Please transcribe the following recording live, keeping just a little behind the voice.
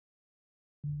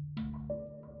It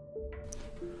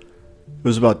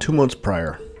was about 2 months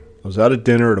prior. I was out at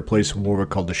dinner at a place in Warwick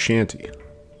called The Shanty. I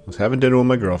was having dinner with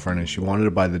my girlfriend and she wanted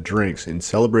to buy the drinks in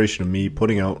celebration of me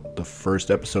putting out the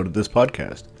first episode of this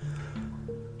podcast.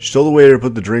 She told the waiter to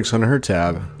put the drinks on her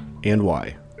tab and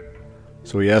why.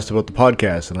 So he asked about the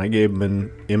podcast and I gave him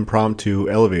an impromptu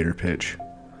elevator pitch.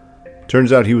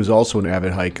 Turns out he was also an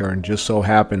avid hiker and just so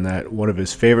happened that one of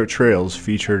his favorite trails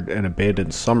featured an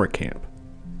abandoned summer camp.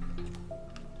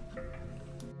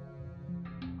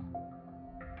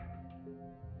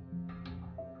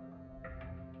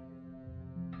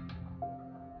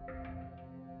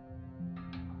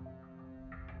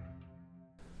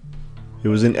 It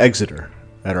was in Exeter,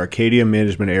 at Arcadia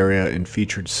Management Area, and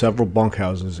featured several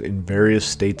bunkhouses in various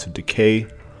states of decay,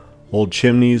 old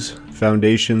chimneys,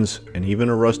 foundations, and even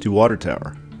a rusty water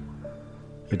tower.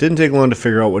 It didn't take long to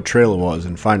figure out what trail it was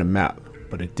and find a map,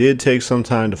 but it did take some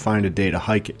time to find a day to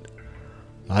hike it.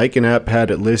 The hiking app had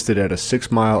it listed at a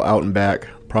 6-mile out and back,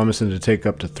 promising to take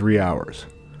up to 3 hours.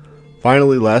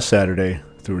 Finally, last Saturday,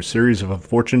 through a series of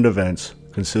unfortunate events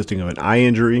consisting of an eye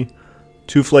injury,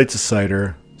 2 flights of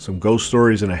cider, some ghost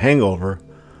stories, and a hangover,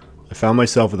 I found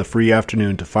myself with a free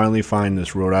afternoon to finally find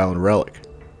this Rhode Island relic.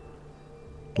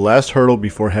 The last hurdle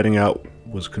before heading out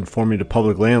was conforming to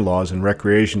public land laws and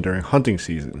recreation during hunting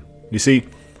season. You see,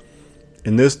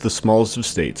 in this, the smallest of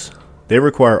states, they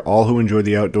require all who enjoy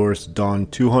the outdoors to don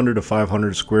 200 to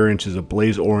 500 square inches of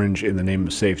blaze orange in the name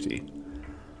of safety.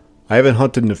 I haven't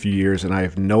hunted in a few years and I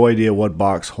have no idea what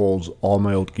box holds all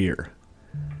my old gear.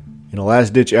 In a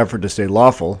last-ditch effort to stay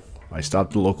lawful, I stopped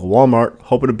at the local Walmart,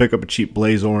 hoping to pick up a cheap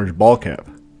blaze orange ball cap.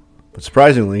 But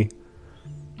surprisingly,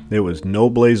 there was no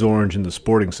blaze orange in the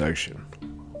sporting section.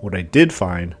 What I did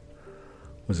find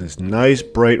was this nice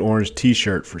bright orange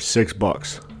t-shirt for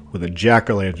 $6 with a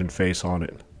jack-o'-lantern face on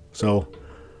it. So,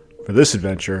 for this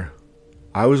adventure,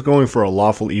 I was going for a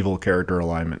lawful evil character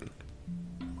alignment.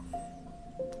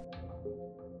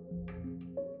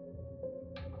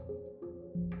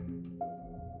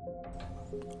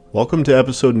 Welcome to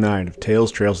episode 9 of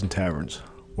Tales, Trails, and Taverns,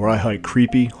 where I hike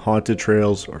creepy, haunted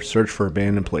trails or search for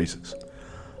abandoned places.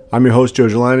 I'm your host, Joe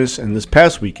Gelinas, and this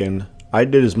past weekend, I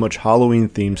did as much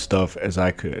Halloween-themed stuff as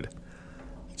I could.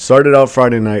 It started out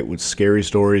Friday night with scary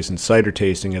stories and cider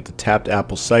tasting at the Tapped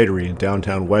Apple Cidery in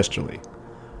downtown Westerly.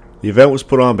 The event was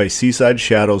put on by Seaside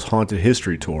Shadows Haunted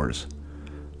History Tours.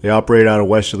 They operate out of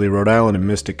Westerly, Rhode Island and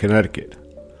Mystic, Connecticut.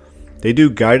 They do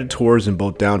guided tours in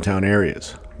both downtown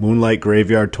areas, moonlight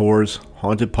graveyard tours,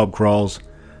 haunted pub crawls,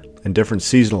 and different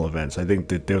seasonal events. I think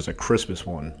that there was a Christmas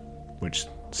one, which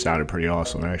sounded pretty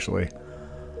awesome actually.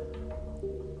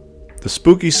 The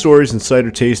Spooky Stories and Cider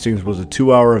Tastings was a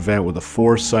 2-hour event with a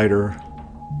 4 cider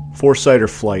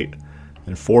flight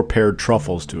and 4 paired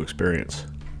truffles to experience.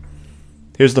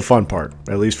 Here's the fun part,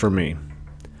 at least for me.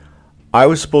 I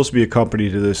was supposed to be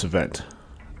accompanied to this event.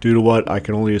 Due to what I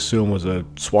can only assume was a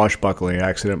swashbuckling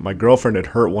accident, my girlfriend had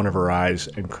hurt one of her eyes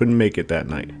and couldn't make it that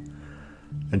night.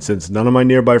 And since none of my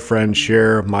nearby friends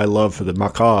share my love for the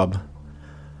macabre,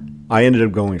 I ended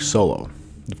up going solo.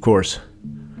 Of course,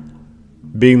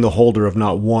 being the holder of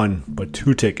not 1, but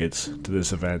 2 tickets to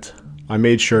this event, I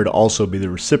made sure to also be the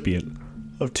recipient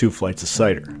of 2 flights of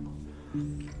cider.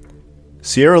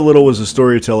 Sierra Little was a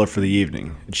storyteller for the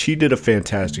evening, and she did a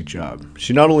fantastic job.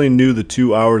 She not only knew the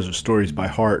 2 hours of stories by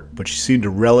heart, but she seemed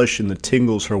to relish in the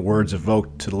tingles her words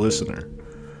evoked to the listener.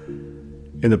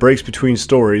 In the breaks between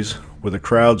stories, where the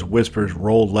crowd's whispers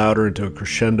rolled louder into a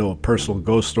crescendo of personal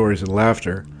ghost stories and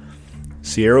laughter,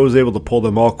 Sierra was able to pull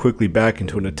them all quickly back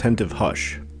into an attentive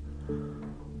hush.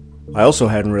 I also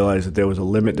hadn't realized that there was a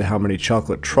limit to how many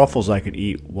chocolate truffles I could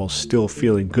eat while still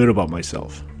feeling good about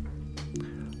myself.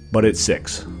 But it's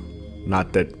 6.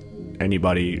 Not that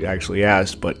anybody actually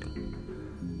asked, but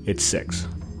it's 6.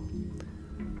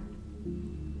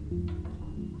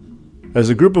 As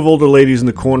a group of older ladies in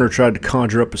the corner tried to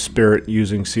conjure up a spirit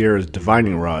using Sierra's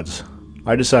divining rods,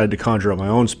 I decided to conjure up my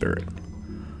own spirit.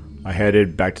 I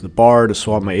headed back to the bar to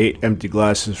swap my 8 empty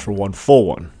glasses for 1 full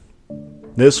one.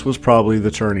 This was probably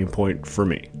the turning point for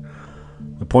me.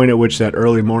 The point at which that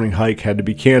early morning hike had to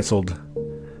be canceled,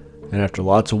 and after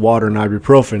lots of water and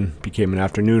ibuprofen, became an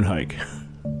afternoon hike.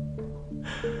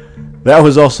 That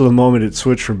was also the moment it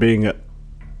switched from being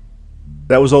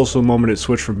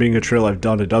a trail I've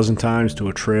done a dozen times to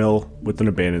a trail with an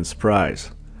abandoned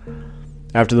surprise.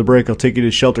 After the break, I'll take you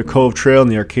to Shelter Cove Trail in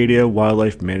the Arcadia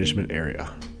Wildlife Management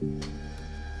Area.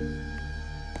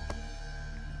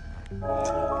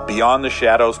 Beyond the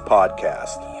Shadows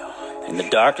podcast. In the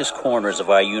darkest corners of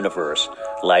our universe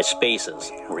lie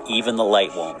spaces where even the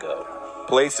light won't go.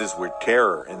 Places where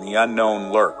terror and the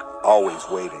unknown lurk, always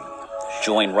waiting.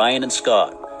 Join Ryan and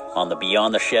Scott on the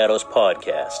Beyond the Shadows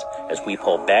podcast as we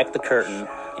pull back the curtain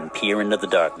and peer into the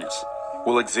darkness.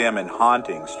 We'll examine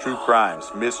hauntings, true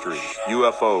crimes, mysteries,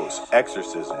 UFOs,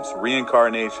 exorcisms,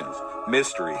 reincarnations,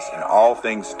 mysteries, and all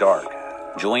things dark.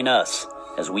 Join us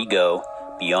as we go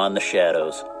beyond the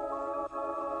shadows.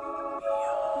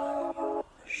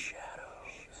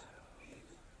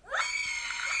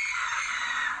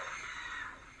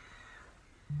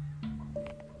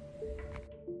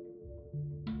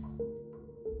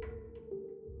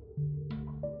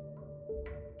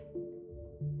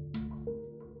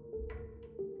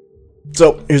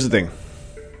 So, here's the thing.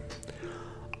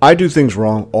 I do things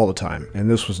wrong all the time, and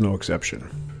this was no exception.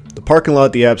 The parking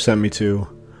lot the app sent me to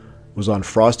was on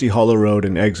Frosty Hollow Road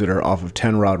in Exeter off of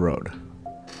 10 Rod Road.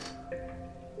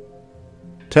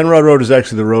 10 Rod Road is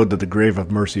actually the road that the grave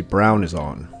of Mercy Brown is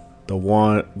on, the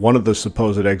one of the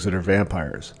supposed Exeter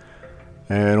vampires.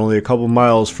 And only a couple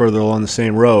miles further along the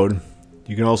same road,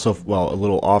 you can also, well, a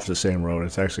little off the same road,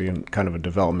 it's actually in kind of a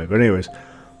development, but anyways,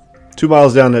 2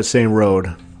 miles down that same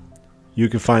road, you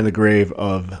can find the grave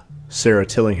of Sarah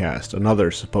Tillinghast,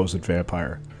 another supposed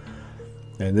vampire.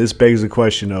 And this begs the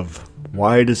question of,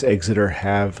 why does Exeter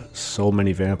have so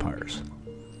many vampires?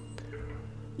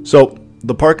 So,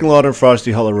 the parking lot on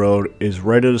Frosty Hollow Road is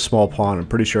right at a small pond. I'm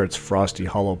pretty sure it's Frosty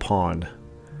Hollow Pond.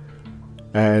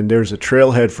 And there's a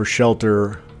trailhead for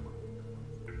shelter.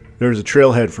 There's a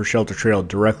trailhead for Shelter Trail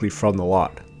directly from the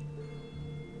lot.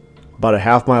 About a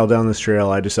half mile down this trail,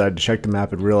 I decided to check the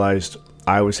map and realized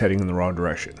I was heading in the wrong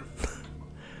direction.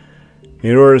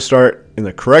 In order to start in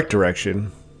the correct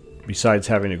direction, besides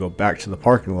having to go back to the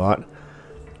parking lot,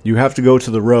 you have to go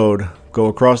to the road, go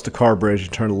across the car bridge,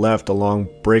 and turn left along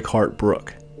Breakheart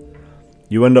Brook.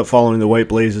 You end up following the white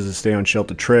blazes to stay on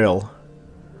Shelter Trail.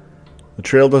 The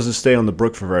trail doesn't stay on the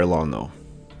brook for very long though.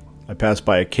 I passed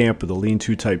by a camp with a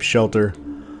lean-to type shelter,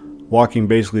 walking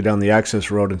basically down the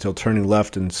access road until turning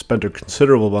left, and spent a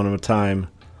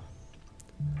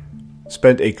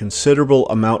considerable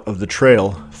amount of the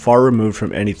trail far removed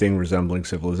from anything resembling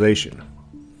civilization.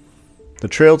 The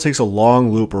trail takes a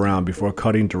long loop around before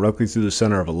cutting directly through the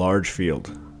center of a large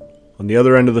field. On the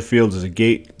other end of the field is a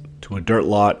gate to a dirt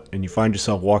lot, and you find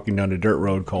yourself walking down a dirt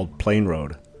road called Plain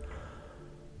Road.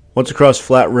 Once across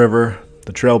Flat River,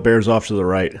 the trail bears off to the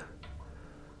right.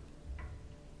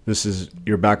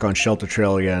 You're back on Shelter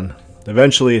Trail again.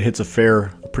 Eventually it hits a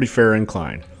pretty fair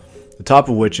incline, the top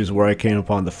of which is where I came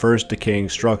upon the first decaying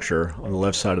structure on the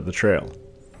left side of the trail.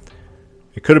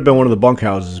 It could have been one of the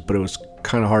bunkhouses, but it was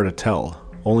kind of hard to tell.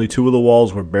 Only 2 of the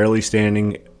walls were barely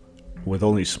standing, with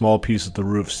only small pieces of the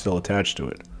roof still attached to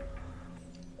it.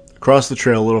 Across the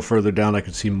trail a little further down I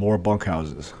could see more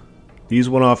bunkhouses. These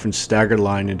went off in staggered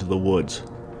line into the woods.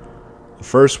 The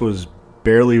first was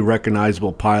barely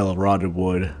recognizable pile of rotted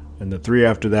wood, and the 3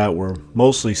 after that were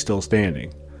mostly still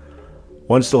standing.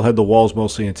 One still had the walls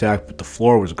mostly intact, but the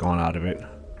floor was gone out of it.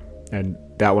 And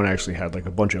that one actually had like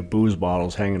a bunch of booze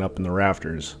bottles hanging up in the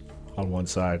rafters on one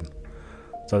side.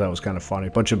 So that was kind of funny.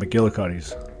 A bunch of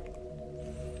McGillicuddies.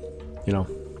 You know.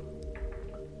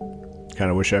 Kind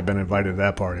of wish I'd been invited to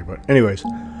that party, but anyways.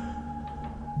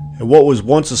 And what was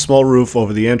once a small roof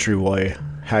over the entryway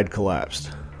had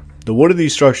collapsed. The wood of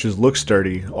these structures looked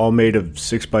sturdy, all made of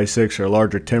 6x6 or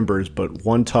larger timbers, but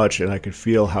one touch and I could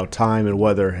feel how time and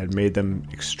weather had made them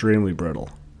extremely brittle.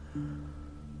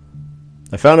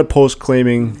 I found a post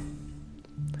online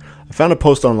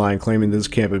claiming this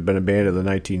camp had been abandoned in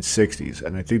the 1960s,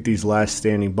 and I think these last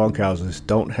standing bunkhouses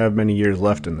don't have many years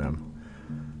left in them.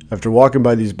 After walking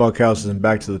by these bunkhouses and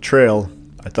back to the trail,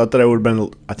 I thought that would have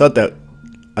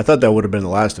been the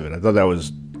last of it. I thought that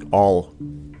was all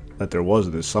that there was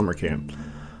of this summer camp.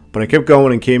 But I kept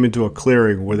going and came into a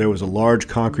clearing where there was a large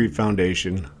concrete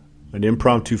foundation, an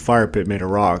impromptu fire pit made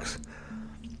of rocks,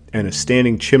 and a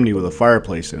standing chimney with a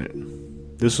fireplace in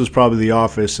it. This was probably the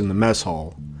office and the mess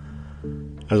hall.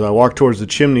 As I walked towards the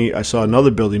chimney, I saw another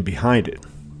building behind it.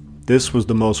 This was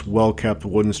the most well-kept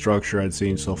wooden structure I'd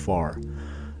seen so far.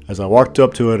 As I walked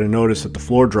up to it, I noticed that the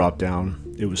floor dropped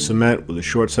down. It was cement with a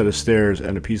short set of stairs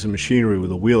and a piece of machinery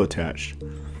with a wheel attached.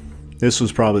 This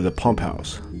was probably the pump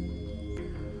house.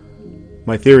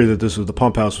 My theory that this was the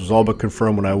pump house was all but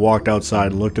confirmed when I walked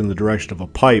outside and looked in the direction of a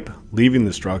pipe leaving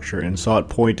the structure and saw it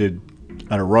pointed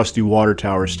at a rusty water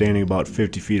tower standing about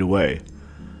 50 feet away.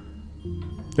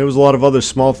 There was a lot of other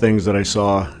small things that I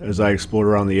saw as I explored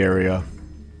around the area,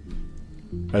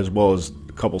 as well as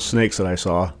a couple snakes that I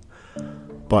saw,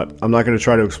 but I'm not going to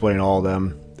try to explain all of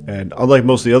them. And unlike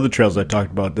most of the other trails I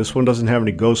talked about, this one doesn't have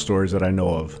any ghost stories that I know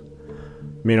of.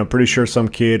 I mean, I'm pretty sure some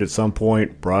kid at some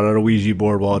point brought out a Ouija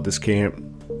board while at this camp,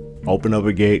 opened up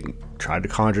a gate, tried to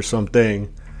conjure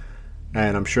something.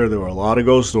 And I'm sure there were a lot of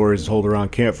ghost stories told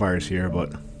around campfires here,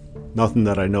 but nothing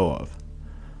that I know of.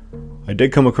 I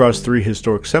did come across 3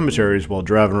 historic cemeteries while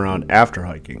driving around after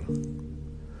hiking.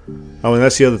 Oh, and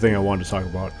that's the other thing I wanted to talk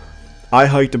about. I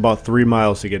hiked about 3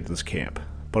 miles to get to this camp,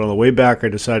 but on the way back I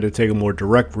decided to take a more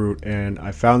direct route, and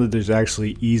I found that there's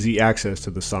actually easy access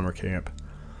to the summer camp.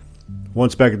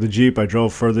 Once back at the Jeep, I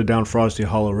drove further down Frosty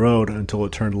Hollow Road until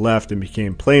it turned left and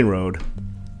became Plain Road.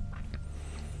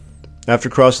 After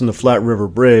crossing the Flat River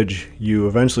Bridge, you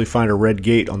eventually find a red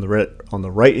gate on the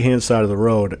right-hand side of the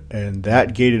road, and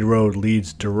that gated road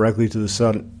leads directly to the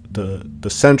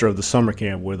center of the summer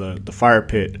camp where the fire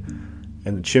pit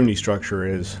and the chimney structure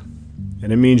is.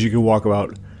 And it means you can walk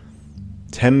about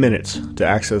 10 minutes to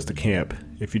access the camp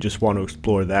if you just want to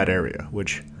explore that area,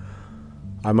 which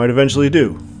I might eventually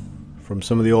do. From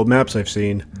some of the old maps I've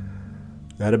seen,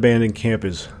 that abandoned camp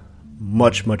is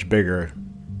much, much bigger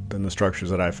than the structures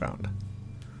that I found.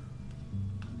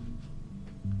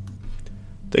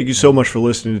 Thank you so much for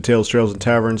listening to Tales, Trails, and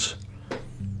Taverns.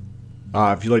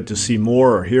 If you'd like to see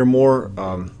more or hear more,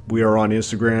 we are on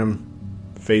Instagram,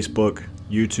 Facebook,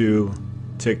 YouTube,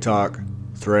 TikTok,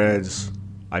 Threads.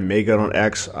 I may get on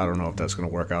X. I don't know if that's going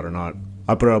to work out or not.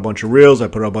 I put out a bunch of reels. I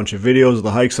put out a bunch of videos of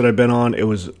the hikes that I've been on. It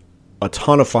was a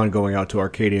ton of fun going out to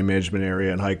Arcadia Management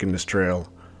Area and hiking this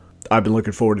trail. I've been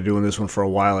looking forward to doing this one for a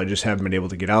while. I just haven't been able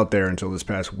to get out there until this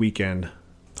past weekend.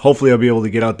 Hopefully I'll be able to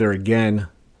get out there again,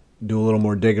 do a little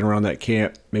more digging around that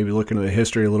camp, maybe look into the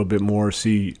history a little bit more,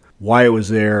 see why it was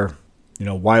there,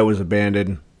 why it was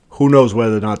abandoned. Who knows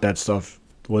whether or not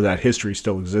whether that history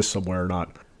still exists somewhere or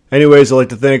not. Anyways, I'd like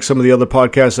to thank some of the other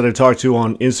podcasts that I talked to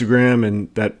on Instagram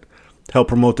and that help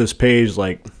promote this page,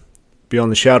 like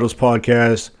Beyond the Shadows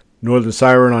podcast, Northern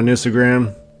Siren on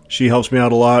Instagram. She helps me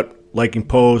out a lot. Liking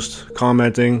posts,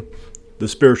 commenting. The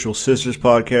Spiritual Sisters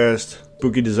podcast,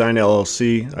 Spooky Design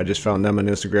LLC. I just found them on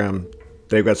Instagram.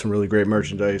 They've got some really great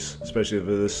merchandise, especially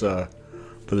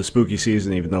for the spooky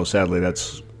season, even though sadly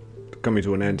that's coming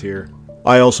to an end here.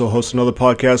 I also host another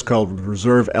podcast called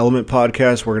Reserve Element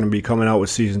Podcast. We're going to be coming out with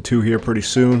season 2 here pretty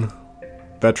soon.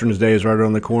 Veterans Day is right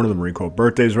around the corner. The Marine Corps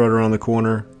birthday is right around the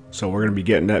corner. So we're going to be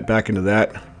getting back into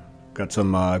that. Got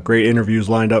some great interviews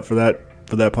lined up for that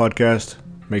podcast.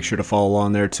 Make sure to follow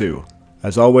along there too.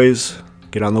 As always,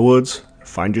 get on the woods,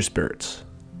 find your spirits.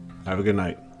 Have a good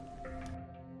night.